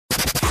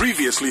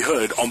Previously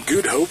heard on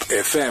Good Hope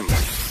FM.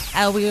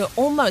 We're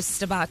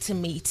almost about to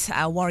meet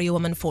our warrior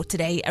woman for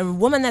today, a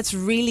woman that's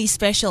really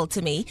special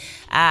to me.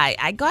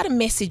 I got a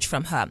message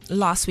from her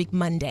last week,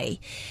 Monday,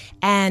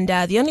 and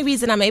the only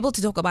reason I'm able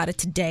to talk about it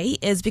today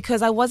is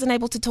because I wasn't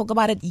able to talk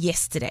about it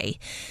yesterday.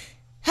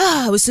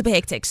 It was super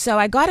hectic. So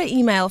I got an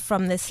email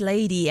from this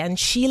lady, and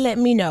she let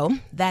me know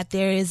that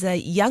there is a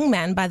young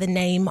man by the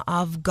name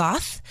of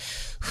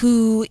Garth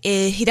who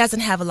he doesn't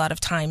have a lot of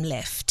time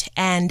left,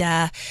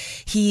 and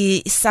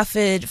he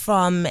suffered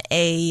from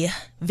a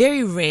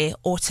very rare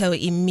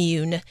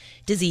autoimmune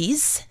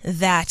disease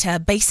that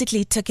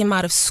basically took him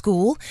out of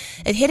school.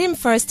 It hit him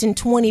first in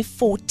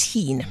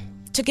 2014.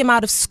 Took him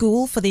out of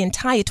school for the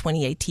entire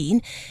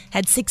 2018,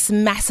 had 6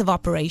 massive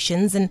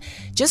operations, and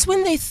just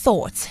when they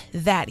thought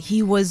that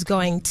he was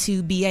going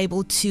to be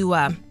able to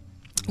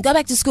go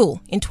back to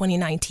school in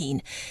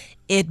 2019,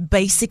 it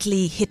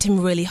basically hit him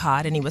really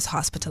hard and he was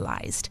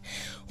hospitalized.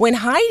 When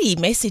Heidi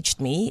messaged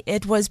me,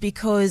 it was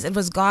because it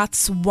was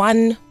Garth's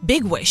one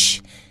big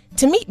wish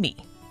to meet me,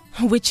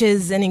 which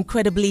is an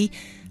incredibly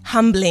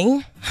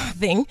humbling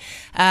thing.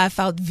 I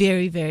felt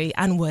very, very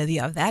unworthy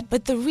of that.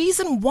 But the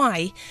reason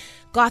why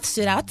Garth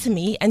stood out to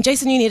me, and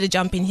Jason, you need to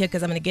jump in here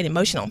because I'm going to get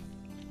emotional,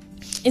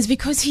 is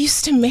because he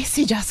used to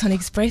message us on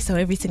Expresso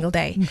every single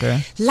day.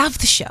 Okay. Love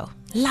the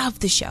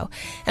show.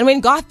 And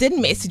when Garth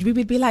didn't message, we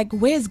would be like,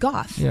 where's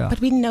Garth? Yeah.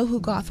 But we didn't know who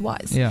Garth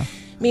was. Yeah.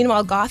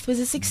 Meanwhile, Garth was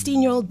a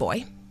 16-year-old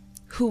boy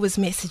who was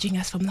messaging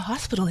us from the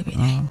hospital every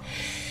day.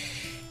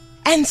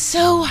 And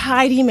so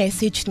Heidi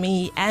messaged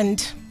me,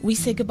 and we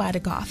said goodbye to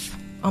Garth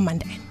on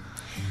Monday.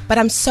 But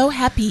I'm so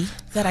happy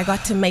that I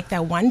got to make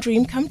that one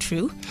dream come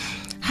true.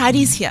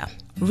 Heidi's here.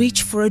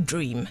 Reach for a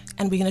Dream,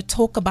 and we're going to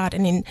talk about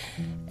an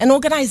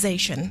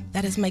organization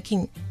that is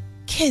making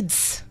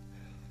kids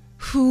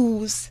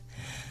whose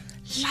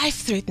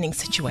life-threatening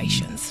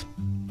situations,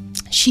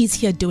 she's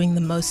here doing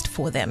the most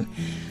for them.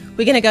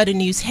 We're going to go to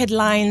news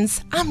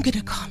headlines. I'm going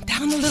to calm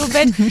down a little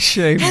bit.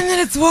 Shame. And then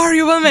it's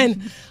Warrior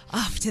Woman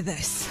after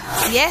this.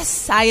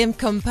 Yes, I am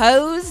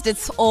composed.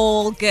 It's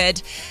all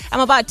good. I'm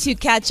about to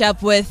catch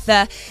up with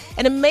an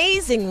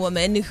amazing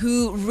woman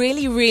who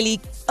really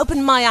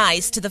opened my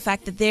eyes to the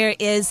fact that there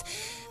is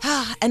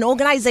an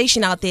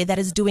organization out there that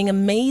is doing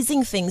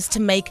amazing things to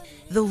make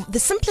the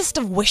simplest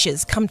of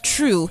wishes come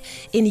true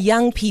in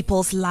young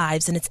people's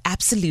lives, and it's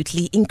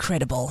absolutely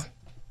incredible.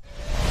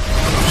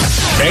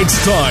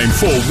 It's time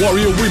for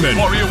Warrior Women.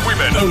 Warrior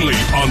Women. Only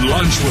on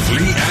Lunch with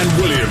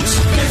Leigh-Anne Williams.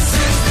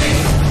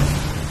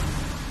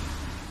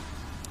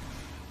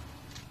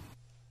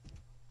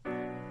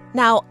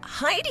 Now,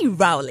 Heidi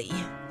Rowley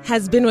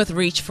has been with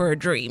Reach for a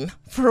Dream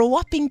for a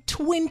whopping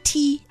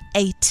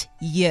 28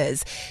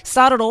 years.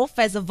 Started off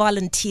as a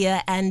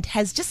volunteer and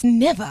has just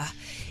never,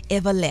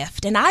 ever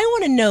left. And I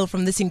want to know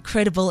from this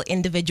incredible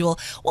individual,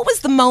 what was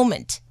the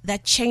moment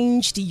that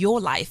changed your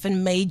life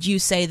and made you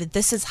say that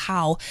this is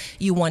how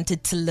you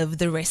wanted to live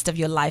the rest of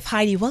your life?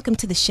 Heidi, welcome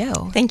to the show.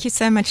 Thank you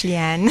so much,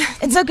 Leigh-Anne.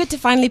 It's so good to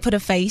finally put a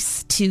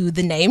face to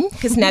the name,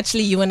 because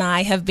naturally you and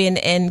I have been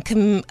in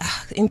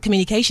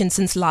communication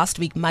since last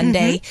week,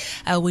 Monday,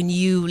 when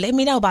you let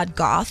me know about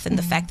Garth and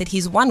the fact that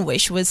his one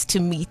wish was to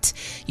meet,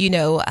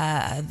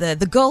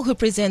 the girl who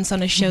presents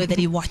on a show that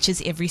he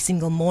watches every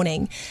single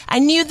morning. I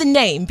knew the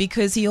name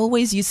because he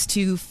always used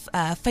to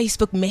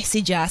Facebook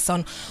message us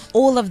on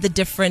all of the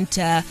different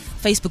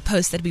Facebook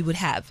posts that we would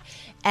have.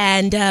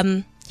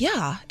 And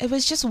it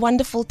was just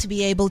wonderful to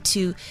be able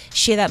to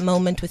share that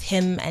moment with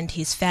him and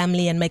his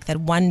family and make that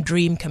one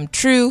dream come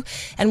true.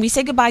 And we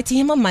said goodbye to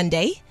him on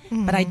Monday.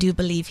 But I do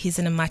believe he's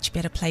in a much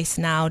better place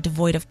now,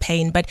 devoid of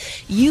pain. But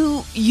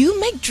you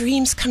make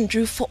dreams come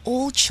true for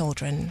all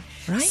children,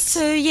 right?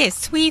 So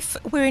yes,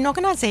 we're an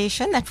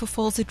organisation that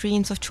fulfills the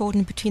dreams of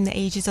children between the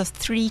ages of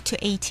 3 to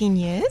 18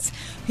 years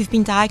who've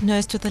been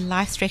diagnosed with a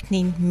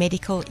life-threatening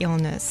medical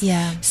illness.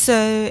 Yeah.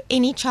 So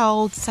any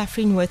child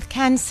suffering with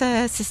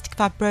cancer, cystic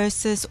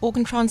fibrosis,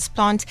 organ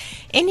transplant,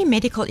 any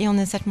medical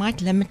illness that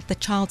might limit the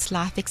child's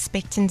life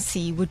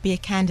expectancy would be a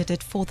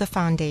candidate for the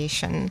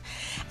foundation.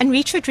 And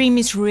Reach for a Dream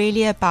is really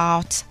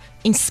about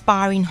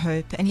inspiring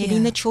hope and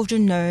letting the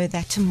children know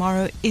that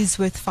tomorrow is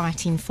worth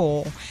fighting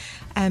for.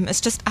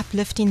 It's just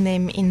uplifting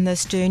them in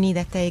this journey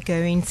that they're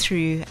going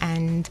through,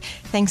 and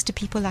thanks to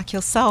people like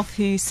yourself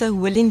who so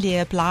willingly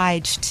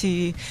obliged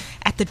to,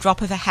 at the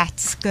drop of a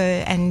hat, go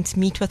and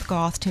meet with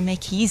Garth to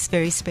make his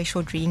very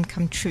special dream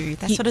come true.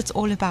 That's what it's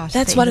all about.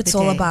 That's what it's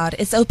all about.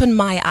 It's opened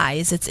my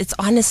eyes. It's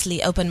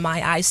honestly opened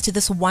my eyes to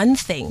this one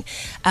thing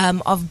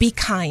of be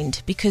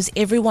kind, because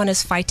everyone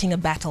is fighting a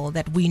battle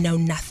that we know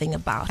nothing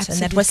about.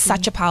 Absolutely. And that was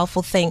such a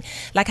powerful thing.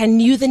 Like, I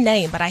knew the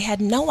name, but I had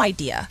no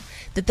idea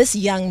that this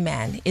young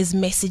man is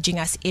messaging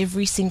us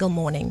every single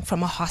morning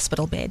from a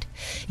hospital bed,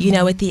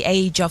 at the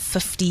age of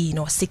 15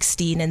 or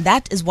 16. And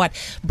that is what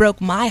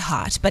broke my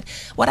heart. But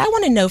what I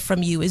want to know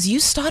from you is, you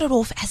started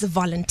off as a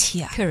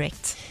volunteer.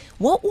 Correct.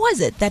 What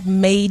was it that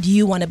made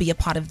you want to be a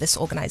part of this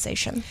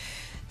organization?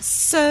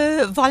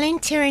 So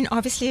volunteering,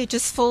 obviously, it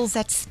just fills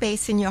that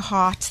space in your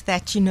heart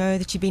that you know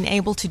that you've been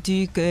able to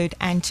do good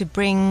and to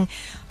bring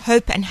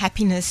hope and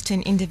happiness to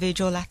an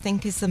individual, I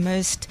think is the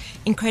most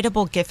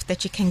incredible gift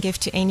that you can give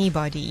to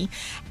anybody.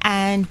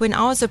 And when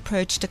I was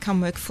approached to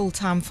come work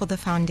full-time for the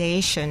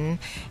foundation,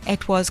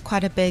 it was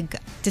quite a big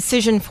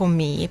decision for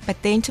me.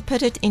 But then to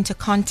put it into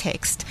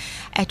context,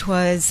 it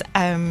was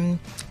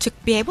to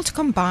be able to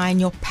combine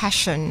your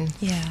passion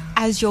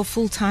as your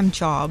full-time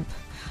job.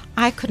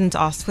 I couldn't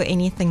ask for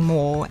anything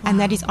more, and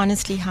that is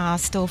honestly how I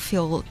still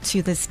feel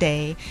to this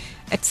day.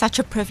 It's such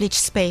a privileged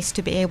space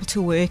to be able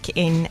to work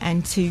in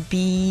and to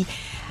be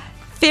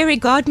fairy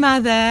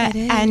godmother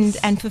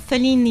and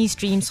fulfilling these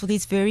dreams for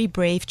these very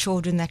brave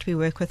children that we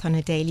work with on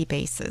a daily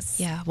basis.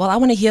 Yeah, well, I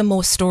want to hear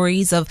more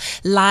stories of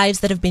lives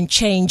that have been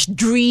changed,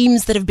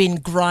 dreams that have been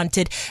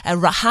granted.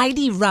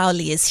 Heidi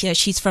Rowley is here.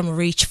 She's from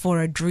Reach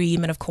for a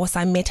Dream. And of course,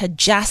 I met her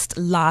just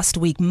last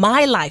week.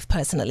 My life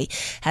personally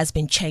has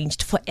been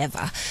changed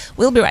forever.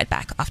 We'll be right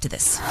back after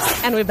this.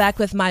 And we're back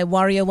with my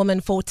warrior woman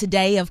for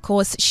today. Of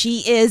course, she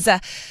is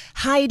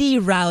Heidi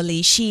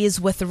Rowley. She is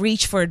with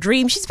Reach for a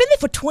Dream. She's been there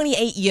for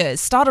 28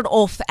 years. Started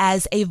off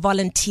as a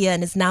volunteer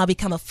and has now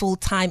become a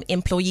full-time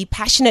employee,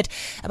 passionate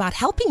about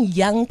helping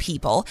young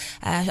people.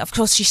 Of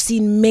course, she's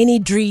seen many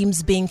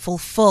dreams being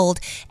fulfilled,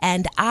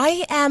 and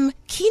I am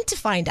keen to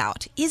find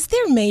out, is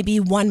there maybe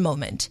one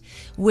moment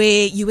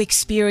where you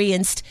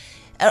experienced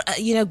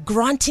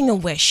granting a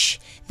wish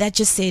that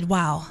just said,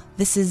 wow,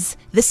 this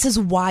is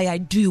why I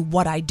do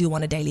what I do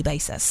on a daily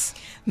basis?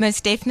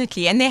 Most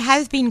definitely. And there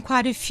has been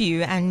quite a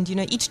few. And,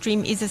 each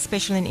dream is as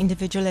special and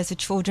individual as the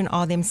children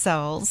are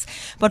themselves.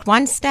 But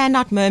one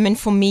standout moment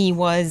for me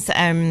was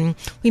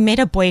we met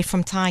a boy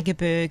from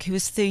Tygerberg who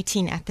was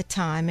 13 at the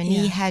time, and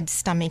he had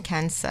stomach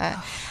cancer.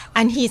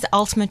 And his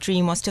ultimate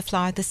dream was to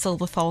fly the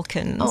Silver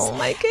Falcons. Oh,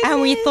 my goodness.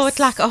 And we thought,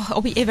 are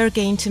we ever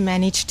going to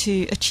manage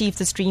to achieve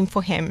this dream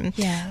for him?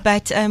 Yeah.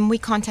 But we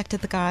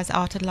contacted the guys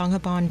out at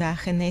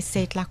Langebaanberg, and they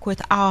said,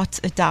 without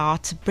a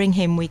doubt, bring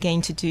him, we're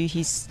going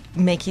to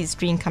make his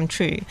dream come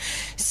true.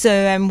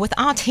 So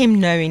without him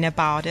knowing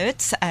about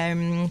it,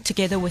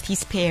 together with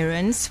his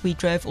parents, we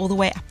drove all the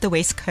way up the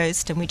West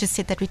Coast, and we just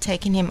said that we're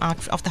taking him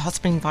out of the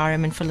hospital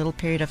environment for a little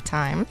period of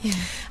time. Yeah.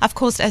 Of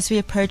course, as we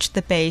approached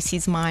the base,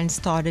 his mind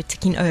started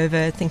ticking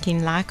over,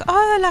 thinking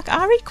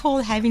I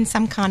recall having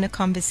some kind of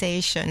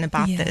conversation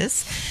about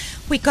this.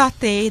 We got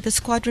there, the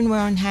squadron were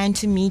on hand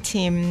to meet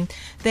him.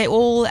 They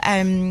all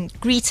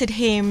greeted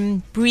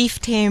him,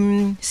 briefed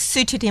him,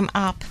 suited him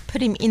up,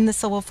 put him in the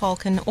Silver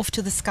Falcon, off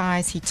to the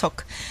skies he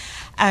took.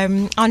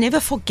 I'll never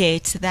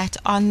forget that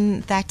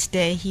on that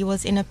day he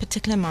was in a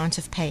particular amount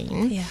of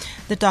pain. Yeah.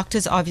 The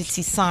doctors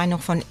obviously sign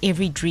off on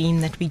every dream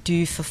that we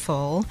do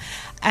fulfill.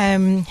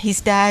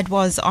 His dad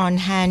was on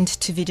hand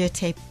to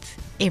videotape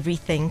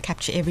everything,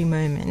 capture every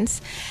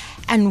moment.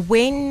 And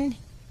when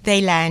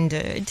they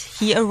landed,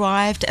 he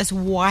arrived as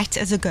white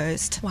as a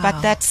ghost,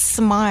 but that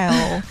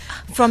smile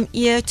from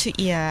ear to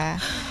ear.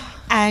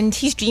 And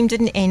his dream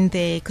didn't end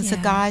there, because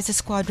the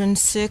squadron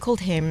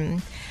circled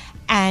him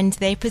and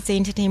they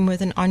presented him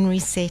with an honorary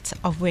set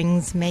of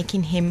wings,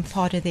 making him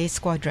part of their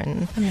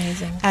squadron.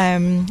 Amazing.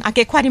 I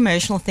get quite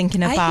emotional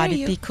thinking about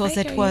it, because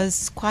it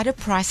was quite a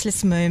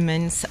priceless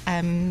moment.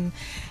 And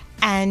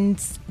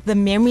the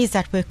memories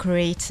that were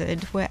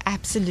created were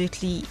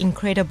absolutely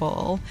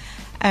incredible.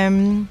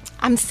 I'm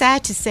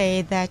sad to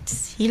say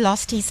that he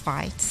lost his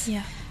fight.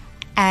 Yeah.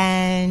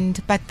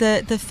 But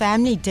the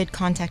family did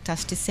contact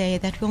us to say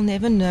that we'll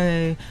never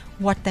know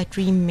what that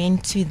dream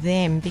meant to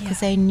them, because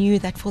they knew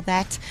that for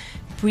that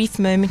brief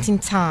moment in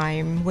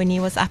time when he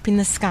was up in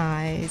the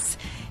skies,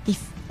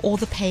 all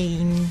the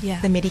pain,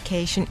 the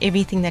medication,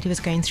 everything that he was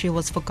going through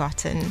was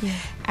forgotten. Yeah.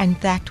 And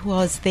that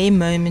was their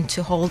moment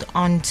to hold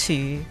on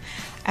to.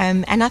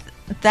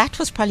 That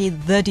was probably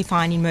the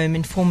defining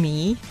moment for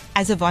me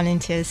as a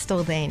volunteer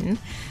still then,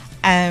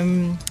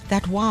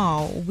 that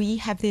we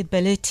have the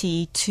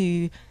ability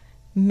to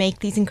make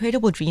these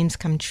incredible dreams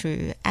come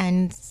true.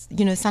 And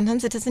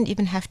sometimes it doesn't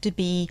even have to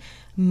be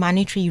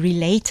monetary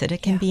related.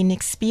 It can be an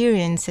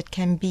experience. It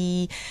can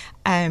be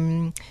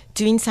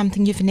doing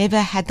something you've never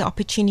had the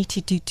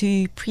opportunity to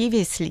do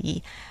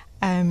previously.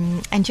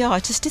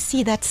 Just to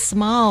see that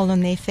smile on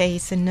their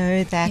face and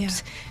know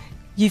that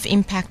you've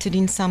impacted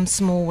in some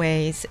small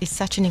ways is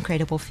such an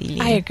incredible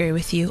feeling. I agree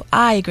with you.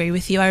 I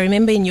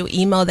remember in your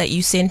email that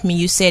you sent me,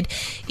 you said,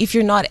 if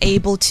you're not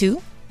able to,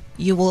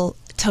 you will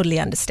totally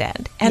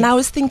understand. And I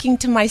was thinking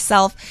to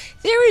myself,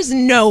 there is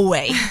no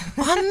way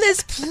on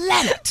this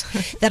planet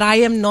that I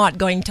am not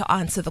going to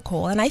answer the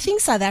call. And I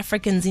think South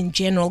Africans in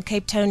general,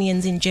 Cape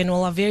Townians in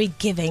general, are very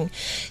giving.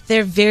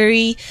 They're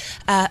very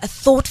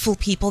thoughtful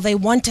people. They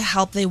want to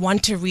help. They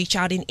want to reach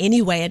out in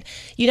any way. And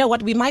you know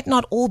what? We might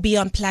not all be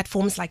on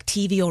platforms like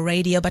TV or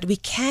radio, but we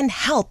can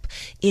help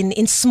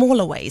in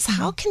smaller ways.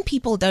 Mm-hmm. How can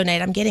people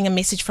donate? I'm getting a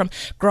message from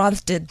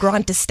Grant de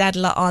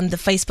Stadler on the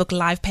Facebook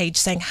Live page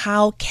saying,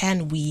 how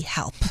can we help?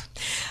 help.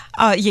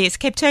 Yes,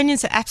 Cape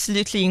Townians are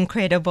absolutely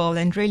incredible,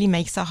 and really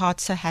makes our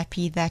heart so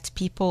happy that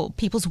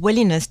people's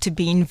willingness to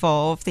be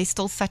involved. There's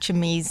still such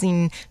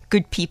amazing,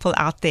 good people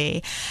out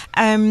there.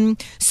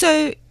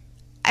 So,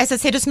 as I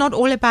said, it's not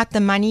all about the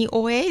money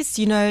always.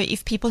 You know,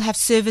 if people have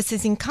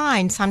services in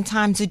kind,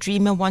 sometimes a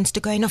dreamer wants to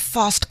go in a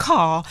fast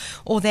car,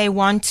 or they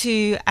want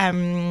to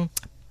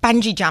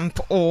bungee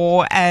jump,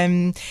 or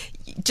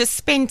just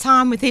spend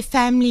time with their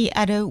family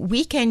at a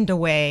weekend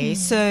away.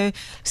 So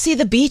see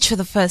the beach for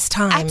the first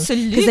time.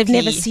 Absolutely. Because they've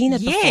never seen it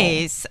before.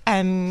 Yes.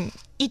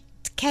 Eat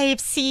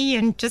KFC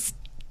and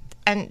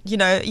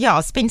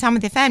spend time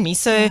with their family.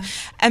 So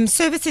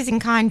services in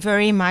kind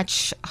very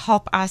much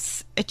help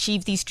us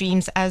achieve these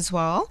dreams as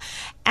well.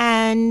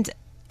 And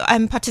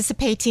I'm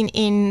participating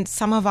in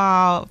some of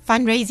our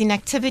fundraising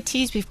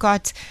activities. We've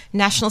got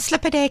National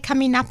Slipper Day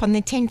coming up on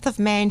the 10th of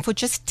May, and for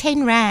just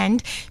 10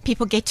 Rand,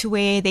 people get to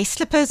wear their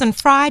slippers on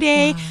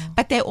Friday. Wow.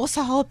 But they're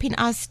also helping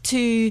us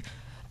to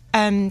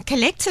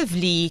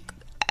collectively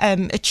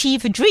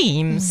achieve a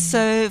dream.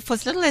 So for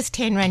as little as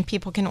 10 Rand,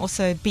 people can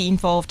also be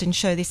involved and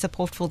show their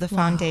support for the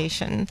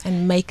foundation.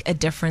 And make a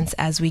difference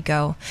as we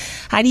go.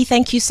 Heidi,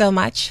 thank you so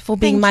much for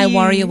being my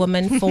warrior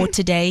woman for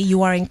today.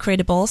 You are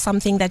incredible.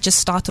 Something that just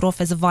started off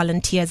as a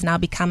volunteer has now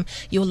become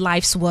your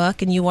life's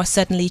work, and you are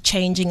certainly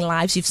changing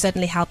lives. You've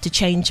certainly helped to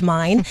change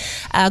mine.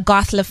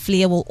 Garth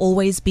Lafleur will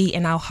always be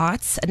in our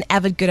hearts, an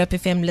avid Good Hope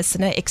FM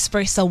listener,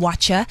 Expresso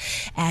watcher,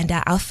 and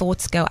our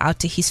thoughts go out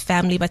to his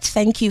family. But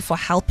thank you for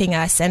helping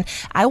us, and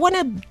I want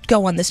to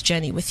go on this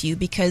journey with you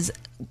because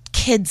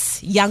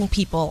kids, young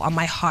people are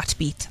my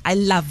heartbeat. I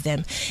love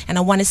them, and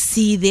I want to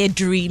see their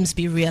dreams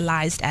be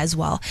realized as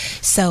well.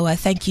 So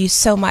thank you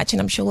so much,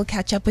 and I'm sure we'll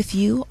catch up with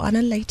you on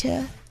a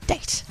later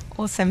date.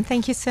 Awesome.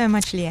 Thank you so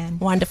much, Leigh-Anne.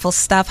 Wonderful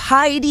stuff.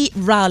 Heidi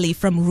Rowley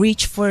from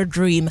Reach for a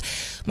Dream,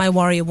 my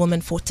warrior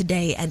woman for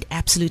today, and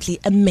absolutely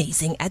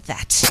amazing at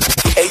that.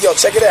 Hey, yo,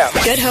 check it out.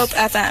 Good Hope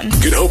FM.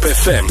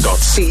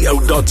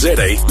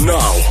 GoodHopeFM.co.za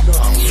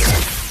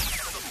now.